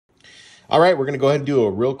All right, we're going to go ahead and do a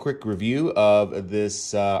real quick review of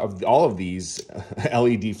this, of all of these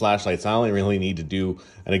LED flashlights. I only really need to do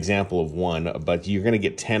an example of one, but you're going to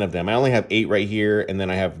get 10 of them. I only have 8 right here, and then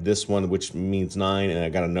I have this one, which means 9, and I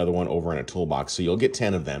got another one over in a toolbox. So you'll get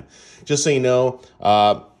 10 of them. Just so you know,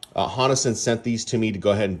 Honason sent these to me to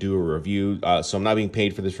go ahead and do a review. So I'm not being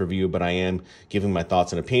paid for this review, but I am giving my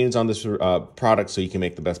thoughts and opinions on this product so you can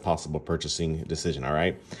make the best possible purchasing decision, all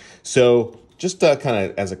right? So just kind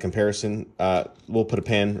of as a comparison, we'll put a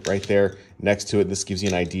pen right there next to it. This gives you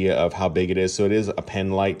an idea of how big it is. So it is a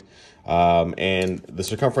pen light, and the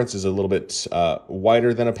circumference is a little bit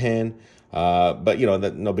wider than a pen, but you know,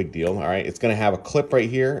 no big deal. All right, it's going to have a clip right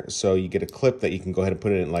here, so you get a clip that you can go ahead and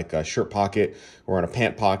put it in like a shirt pocket or in a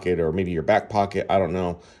pant pocket or maybe your back pocket. I don't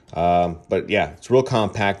know, but yeah, it's real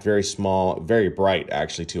compact, very small, very bright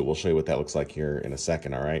actually too. We'll show you what that looks like here in a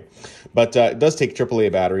second. All right, but it does take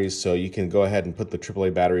AAA batteries, so you can go ahead and put the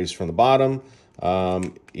AAA batteries from the bottom.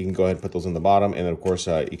 You can go ahead and put those in the bottom, and then of course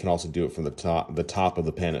you can also do it from the top of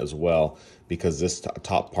the pen as well, because this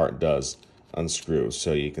top part does unscrew,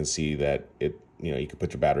 so you can see that it, you know, you can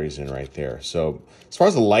put your batteries in right there. So as far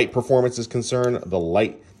as the light performance is concerned, the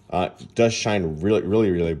light does shine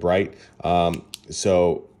really bright,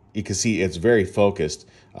 so you can see it's very focused,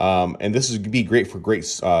 and this would be great for great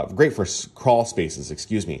for crawl spaces,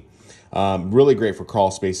 excuse me. Really great for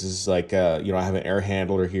crawl spaces, like you know, I have an air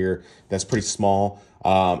handler here that's pretty small,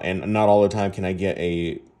 and not all the time can I get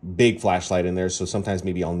a big flashlight in there, so sometimes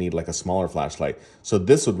maybe I'll need like a smaller flashlight. So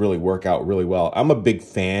this would really work out really well. I'm a big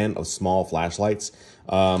fan of small flashlights.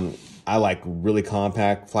 I like really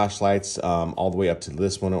compact flashlights, all the way up to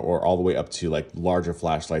this one, or all the way up to like larger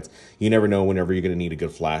flashlights. You never know whenever you're going to need a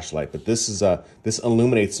good flashlight, but this is this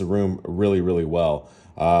illuminates the room really well.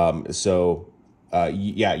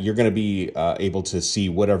 Yeah, you're going to be able to see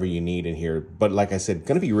whatever you need in here. But like I said,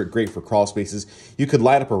 going to be great for crawl spaces. You could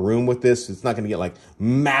light up a room with this. It's not going to get like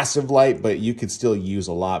massive light, but you could still use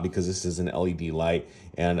a lot because this is an LED light,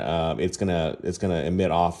 and it's gonna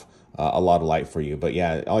emit off a lot of light for you. But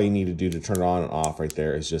yeah, all you need to do to turn it on and off right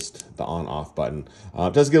there is just the on-off button.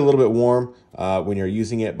 It does get a little bit warm when you're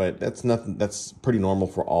using it, but that's nothing. That's pretty normal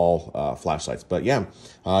for all flashlights. But yeah,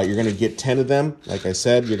 you're gonna get 10 of them. Like I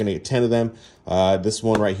said, you're gonna get 10 of them. This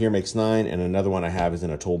one right here makes 9, and another one I have is in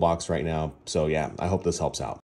a toolbox right now. So yeah, I hope this helps out.